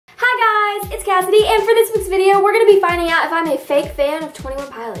guys, it's Cassidy, and for this week's video, we're going to be finding out if I'm a fake fan of 21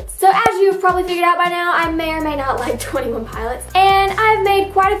 Pilots. So as you've probably figured out by now, I may or may not like 21 Pilots, and I've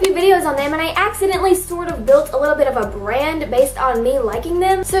made quite a few videos on them, and I accidentally sort of built a little bit of a brand based on me liking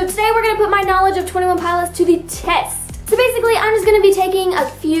them. So today we're going to put my knowledge of 21 Pilots to the test. So basically, I'm just going to be taking a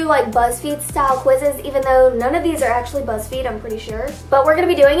few like BuzzFeed style quizzes, even though none of these are actually BuzzFeed, I'm pretty sure. But we're going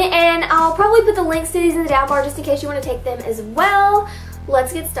to be doing it, and I'll probably put the links to these in the down bar just in case you want to take them as well.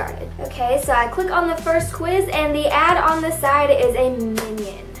 Let's get started. Okay, so I click on the first quiz, and the ad on the side is a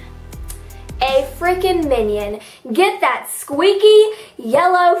minion. A freaking minion. Get that squeaky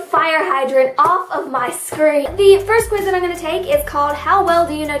yellow fire hydrant off of my screen. The first quiz that I'm going to take is called How Well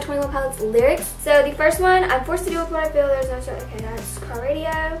Do You Know 21 Pilots Lyrics? So the first one, I'm forced to do with what I feel, there's no start. Okay, that's car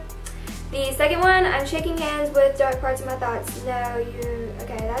radio. The second one, I'm shaking hands with dark parts of my thoughts. No, you,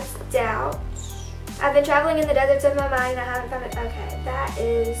 okay, that's doubt. I've been traveling in the deserts of my mind and I haven't found it. Okay, that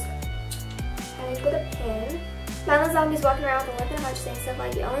is heading with a pin. Mindless zombies walking around with a limp and a hunch saying stuff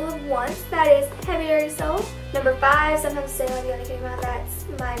like you only live once. That is heavy dirty soul. Number 5, sometimes say like you only came out. That's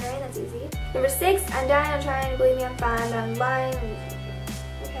migraine. That's easy. Number 6, I'm dying, I'm trying to believe me, I'm fine, but I'm lying.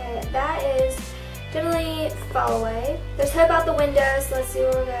 Okay, that is definitely fall away. There's hope out the window, so let's see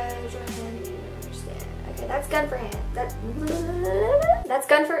where we go. Join hand, you understand. Okay, that's gun for hand. That's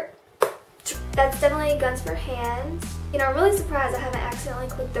gun for. That's definitely guns for hands. You know, I'm really surprised I haven't accidentally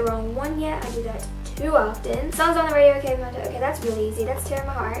clicked the wrong one yet. I do that too often. Songs on the radio, okay, that's really easy. That's tearing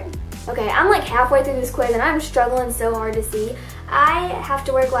my heart. Okay, I'm like halfway through this quiz and I'm struggling so hard to see. I have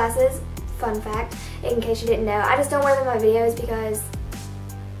to wear glasses, fun fact, in case you didn't know. I just don't wear them in my videos because,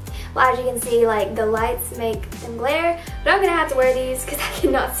 well, as you can see, like, the lights make them glare, but I'm gonna have to wear these because I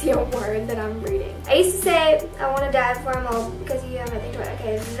cannot see a word that I'm reading. I used to say, I want to die before I'm old because you have nothing to it.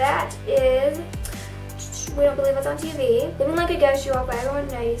 Okay, that is, we don't believe what's on TV. Living like a ghost, you walk by everyone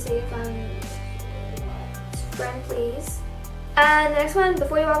know you, say you found friend, please. And the next one,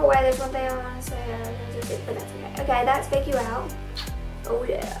 before you walk away, there's one thing I want to say, but that's okay. Okay, that's fake you out. Oh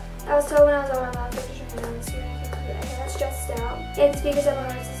yeah. I was told when I was older, my mom pictures me on the screen. Okay, that's stressed out. And speakers of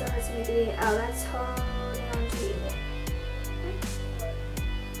my heart, so hard to make it be. Oh, that's holding on to you.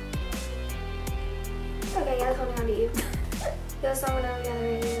 Okay, yeah, that's holding on to you. The song went over the other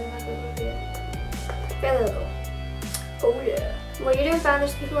radio, like a little fairly little. Oh yeah. Well, you're doing fine.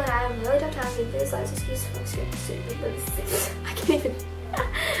 There's people and I have a really tough time getting through this life's excuse for I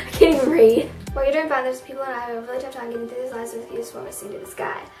can't even read. Well, you're doing fine. There's people and I have a really tough time getting through this life's excuse for sing to the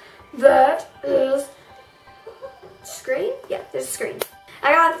sky. That is screen? Yeah, there's a screen.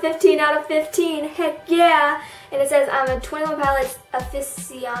 I got 15 out of 15. Heck yeah. And it says I'm a 21 Pilots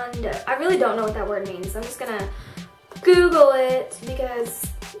aficionado. I really don't know what that word means. I'm just gonna Google it because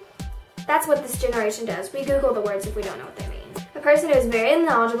that's what this generation does. We Google the words if we don't know what they mean. A person who is very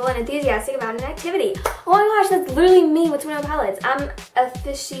knowledgeable and enthusiastic about an activity. Oh my gosh, that's literally me with 21 Pilots. I'm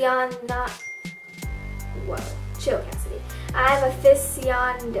aficionado. Whoa, chill, Cassidy. I'm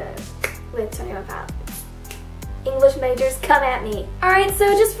aficionado with 21 Pilots. English majors, come at me. Alright, so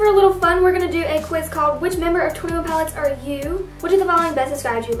just for a little fun, we're gonna do a quiz called Which member of 21 Pilots are you? Which of the following best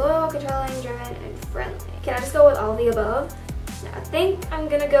describes you? Loyal, controlling, driven, and friendly. Can I just go with all of the above? No, I think I'm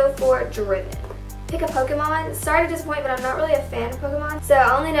gonna go for driven. Pick a Pokemon. Sorry to disappoint, but I'm not really a fan of Pokemon. So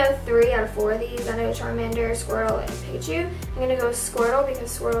I only know 3 out of 4 of these. I know Charmander, Squirtle, and Pikachu. I'm gonna go with Squirtle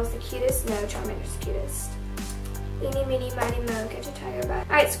because Squirtle's the cutest. No, Charmander's the cutest. Eeny, meeny, miny, mo, catch a tiger by.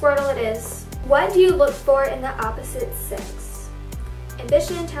 Alright, Squirtle it is. What do you look for in the opposite sex?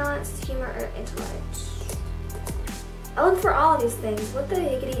 Ambition, talents, humor, or intellect? I look for all of these things. What the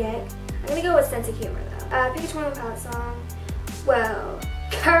hickety heck? I'm gonna go with sense of humor though. Pick a 21 Pilot song. Well,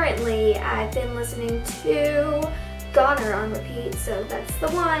 currently I've been listening to Goner on repeat, so that's the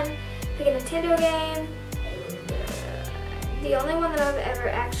one. Pick a Nintendo game. The only one that I've ever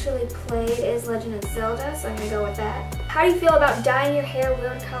actually played is Legend of Zelda, so I'm gonna go with that. How do you feel about dyeing your hair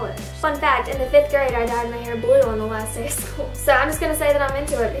weird colors? Fun fact, in the 5th grade I dyed my hair blue on the last day of school. So I'm just gonna say that I'm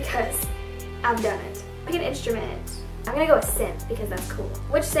into it because I've done it. Pick an instrument. I'm gonna go with synth because that's cool.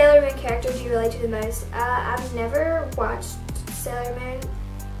 Which Sailor Moon character do you relate to the most? I've never watched Sailor Moon,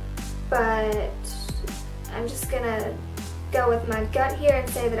 but I'm just gonna go with my gut here and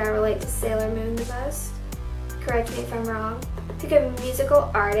say that I relate to Sailor Moon the most. Correct me if I'm wrong. Pick a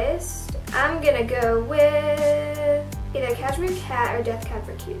musical artist. I'm gonna go with either Cashmere Cat or Death Cab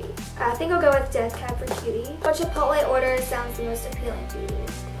for Cutie. I think I'll go with Death Cab for Cutie. What Chipotle order sounds the most appealing to you?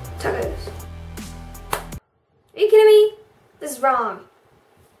 Tacos. Are you kidding me? This is wrong.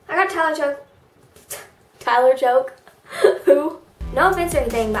 I got Tyler Choke. Tyler Choke? Who? No offense or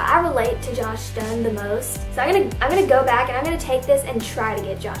anything, but I relate to Josh Dunn the most. So I'm gonna go back and I'm gonna take this and try to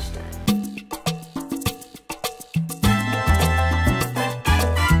get Josh Dunn.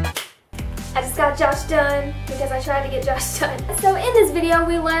 Josh Dunn because I tried to get Josh Dunn. So in this video,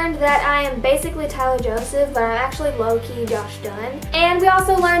 we learned that I am basically Tyler Joseph, but I'm actually low-key Josh Dunn. And we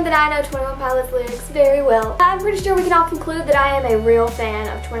also learned that I know 21 Pilots lyrics very well. I'm pretty sure we can all conclude that I am a real fan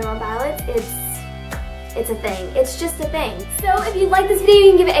of 21 Pilots. It's a thing. It's just a thing. So if you like this video, you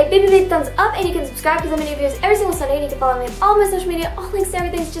can give it a big thumbs up, and you can subscribe because I make new videos every single Sunday, and you can follow me on all my social media. All links to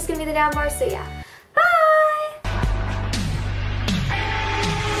everything is just going to be in the down bar, so yeah.